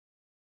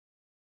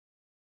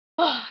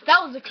Oh, that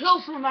was a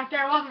close one back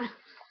there, wasn't it?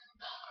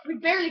 We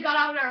barely got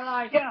out of there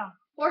alive. Yeah.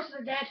 Horses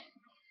are dead.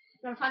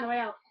 Gotta find a way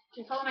out.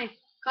 Just follow me.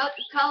 Call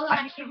the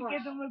I need extra to horse.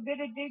 give them a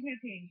bit of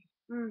dignity.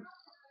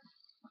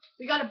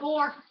 We got a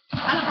boar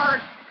and a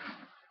bird.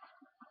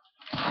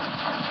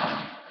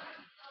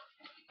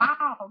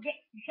 Oh, get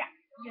shot.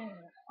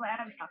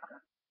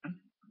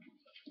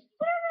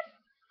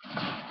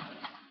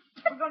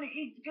 We're gonna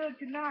eat good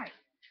tonight.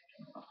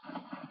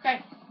 Okay.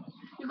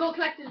 You go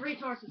collect his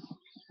resources.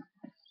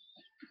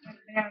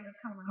 Yeah, I'm just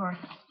coming, horse.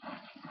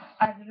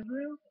 Out of the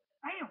blue.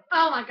 Bam.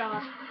 Oh my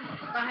god.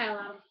 The hell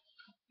out of him.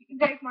 You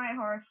can take my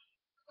horse.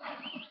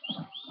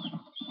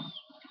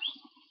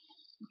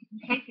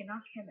 Take it,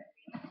 not kill it.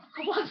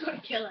 Who wants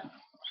to kill it?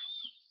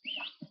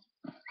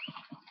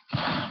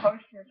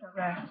 Horse is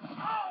alright.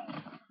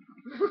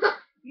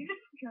 You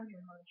just killed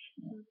your horse.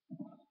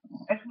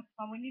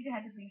 We need to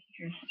head to the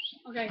features.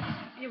 Okay.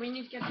 Yeah, we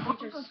need to get the Uncle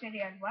features. said he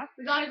has weapons.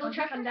 We gotta go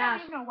check on Dad.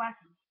 We have no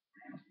weapons.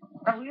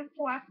 Or we have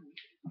no weapons.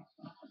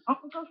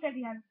 Uncle said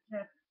he has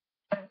the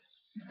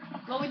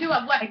Well, we do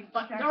have weapons,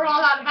 but they're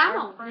all out of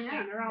ammo.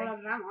 Yeah, they're all out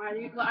of ammo.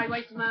 I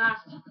wasted my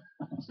last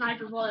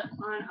sniper bullet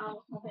on a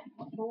bit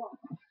more.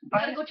 We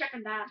gotta go check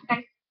on Dad.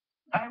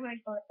 I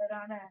wait for it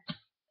on that.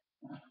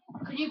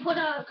 Could you put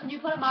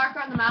a marker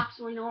on the map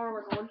so we know where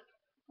we're going?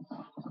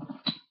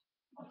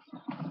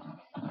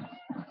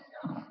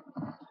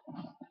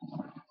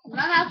 Is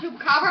that an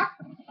cupacabra?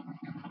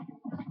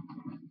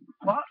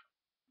 What?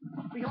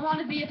 We don't want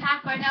to be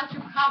attacked by an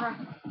cupacabra.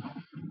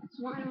 It's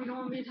one thing we don't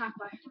want to be attacked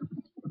by.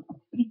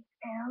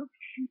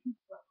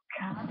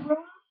 Cupacabra?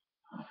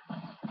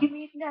 You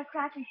mean that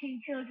practicing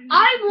children?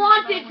 I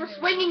want it for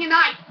swinging a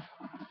knife.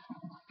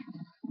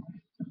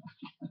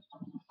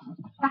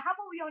 How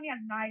about we only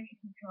have knives you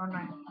can throw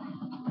knives?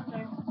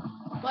 Okay.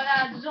 But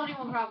there's only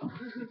one problem.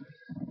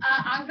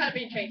 I'm gonna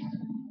be chased.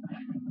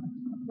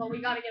 But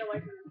we gotta get away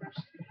from him first.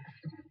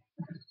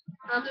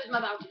 I'm losing my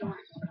bounty, don't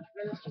worry.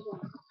 Let's keep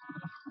going.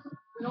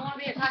 We don't want to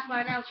be attacked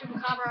by an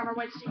cupacabra on our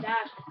way to see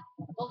Dad.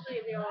 Hopefully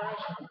it'll be alright.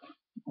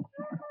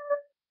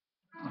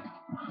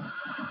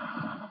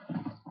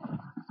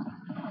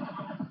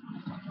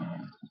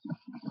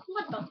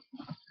 What the?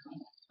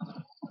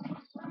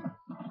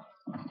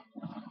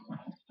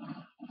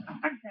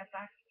 I'm set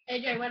back.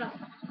 AJ, wait up.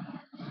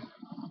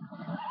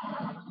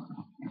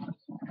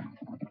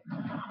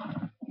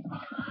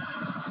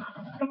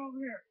 Come over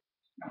here.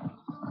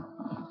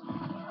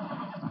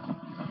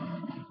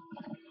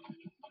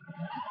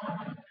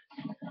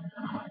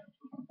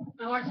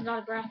 My horse is out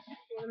of breath.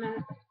 Wait a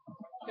minute.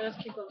 Okay, let's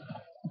keep going.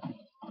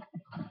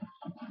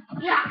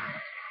 Yeah!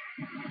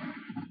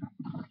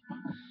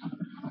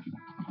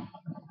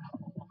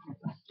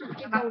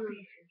 Keep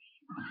going.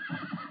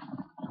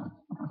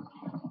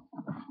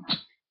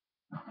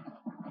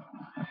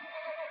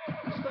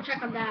 Let's go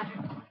check on Dad.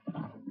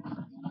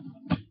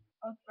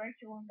 Let's break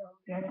the window.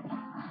 Get it.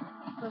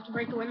 We have to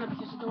break the window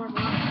because the door's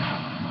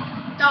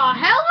locked. The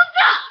hell was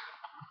that?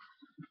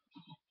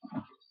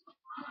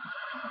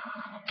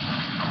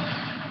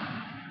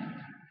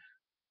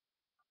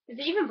 Is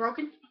it even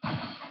broken?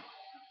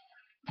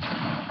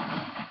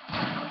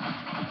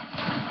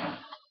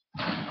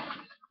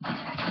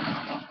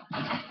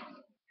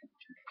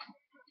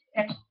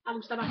 Okay.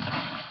 I'm stuck.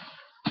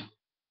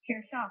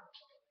 Here, stop.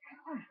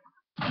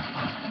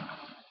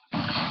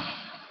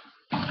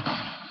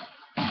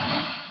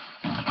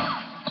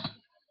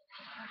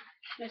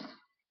 Yes.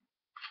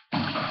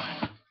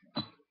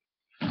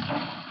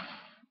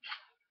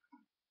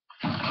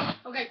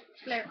 Okay,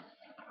 it's clear.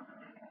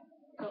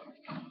 Go.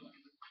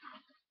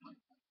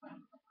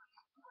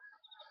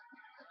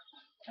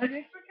 Let's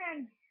just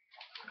pretend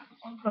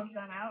Uncle's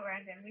gone out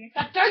right then. We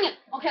Dang it!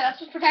 Okay, let's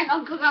just pretend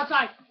Uncle's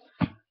outside.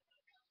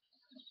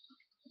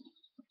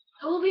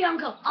 Who will be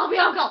Uncle? I'll be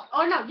Uncle!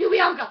 Or no, you be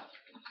Uncle!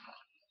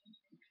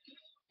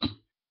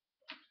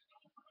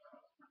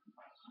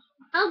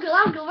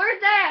 Uncle, where's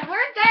Dad?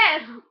 Where's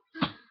Dad?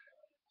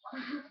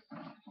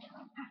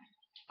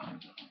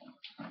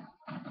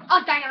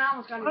 Oh, dang it, I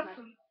almost got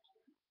inside.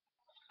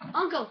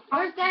 Uncle,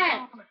 where's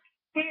Dad?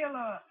 Heal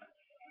up.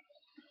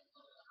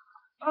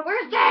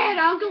 Where's Dad,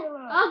 Uncle?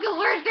 Uncle,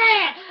 where's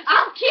Dad?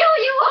 I'll kill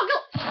you,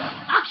 Uncle!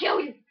 I'll kill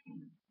you!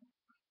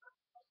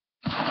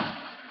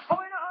 Oh,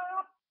 wait, I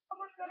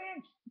almost got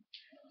in.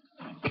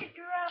 Get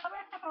your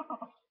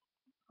ammo.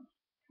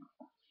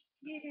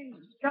 You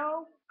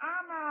go.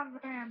 I'm out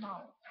of ammo.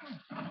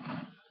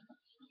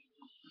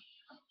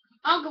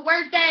 Uncle,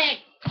 where's Dad?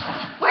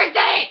 Where's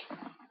Dad?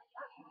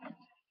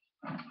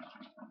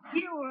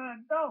 You were a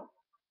dope.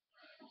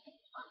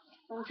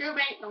 Don't shoot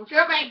me, don't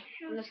shoot me.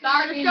 I'm the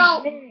star of the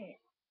show.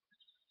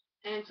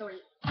 And so are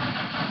you.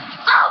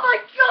 Oh my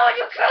god,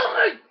 you killed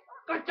me!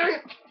 God damn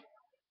it.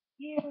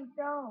 You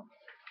don't.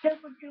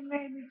 That's what you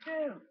made me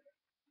do.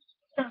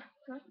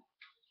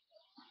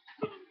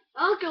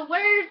 Uncle,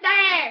 where's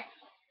Dad?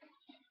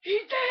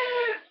 He's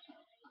dead!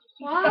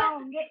 What?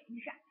 Don't get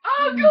shot.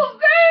 Uncle's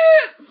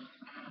dead!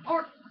 Or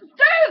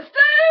Dad's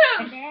dead!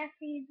 And after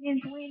he's in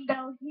his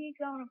windows, he's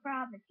gonna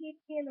probably keep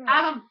killing us.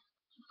 Adam,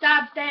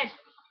 Dad's dead.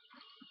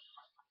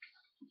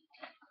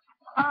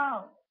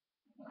 Oh.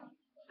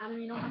 I don't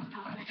even know how to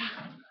talk like that.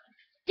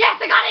 Yes,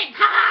 I got it!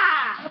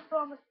 Ha!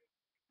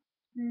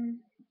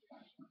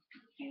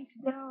 You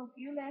dope.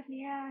 You left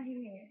me out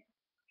here.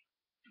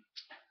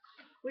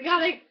 We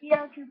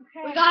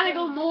gotta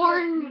go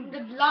mourn the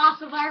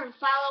loss of our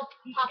fellow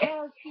pup.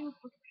 El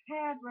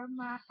cupacabra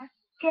might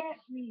get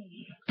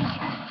me.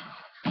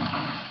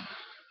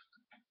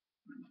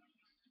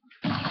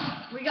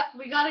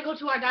 We gotta go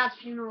to our dad's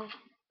funeral.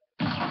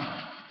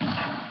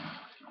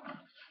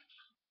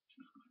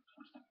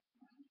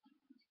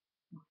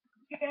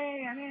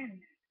 Okay, I'm in.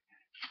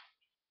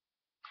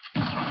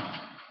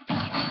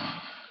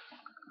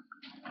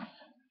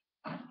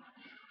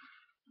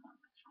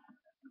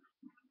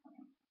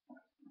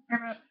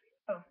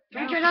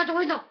 Venture out the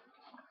window.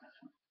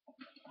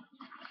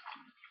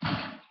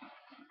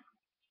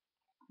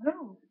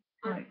 No.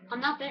 I'm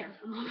not there.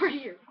 I'm over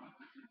here.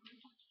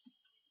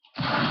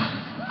 Hey,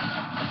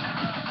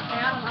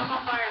 I'm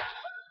on fire.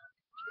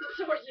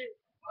 So are you.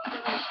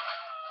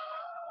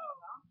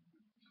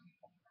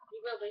 You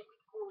will be.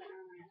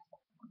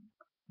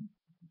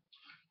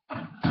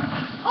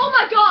 Oh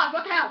my god,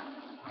 what the hell?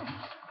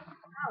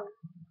 Ow.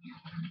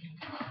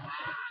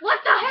 What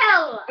the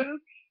hell?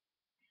 Oops.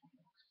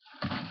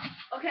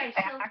 Okay,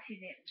 I so... actually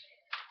did.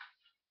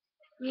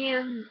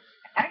 Yeah.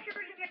 Actually,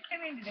 we're just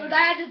getting into So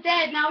Dad is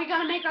dead. Now we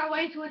gotta make our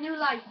way to a new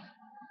life.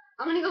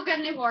 I'm gonna go get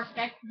a new horse,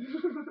 okay?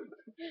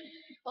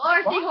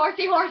 Horsey,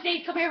 horsey,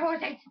 horsey. Come here,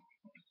 horsey.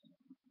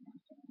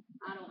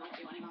 I don't want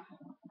you anymore.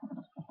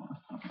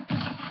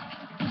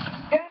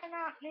 You're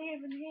not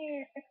living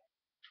here.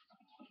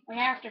 We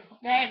have to.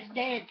 Dad's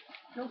dead.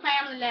 No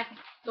family left.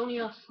 It's only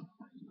us.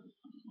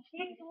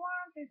 He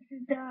wanted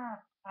to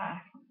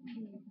die.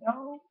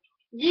 No.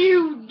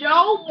 You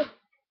dope!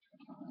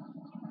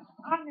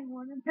 I'm the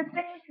one in the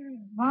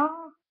bedroom,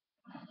 Mom.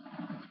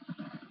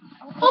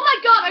 Oh my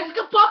god, I just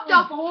got bucked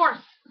off a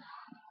horse.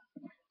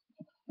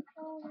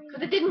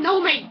 Because it didn't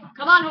know me.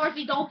 Come on,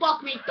 horsey, don't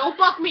buck me. Don't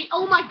buck me.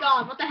 Oh my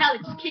god, what the hell?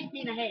 It just kicked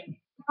me in the head.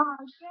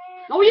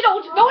 No, you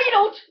don't. No, you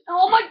don't.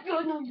 Oh my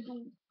god, no, you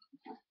don't.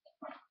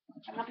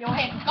 Shut up your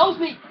head. Goes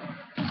me.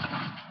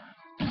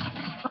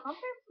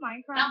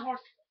 Minecraft. Down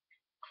horse.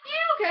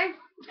 Yeah, okay.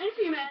 In a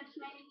few minutes,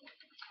 maybe.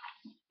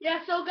 Yeah,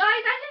 so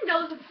guys, I think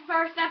that was the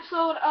first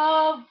episode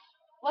of,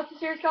 what's the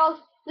series called?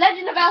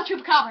 Legend of El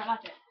Chupacabra,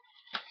 that's it.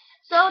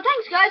 So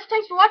thanks guys,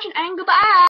 thanks for watching, and goodbye!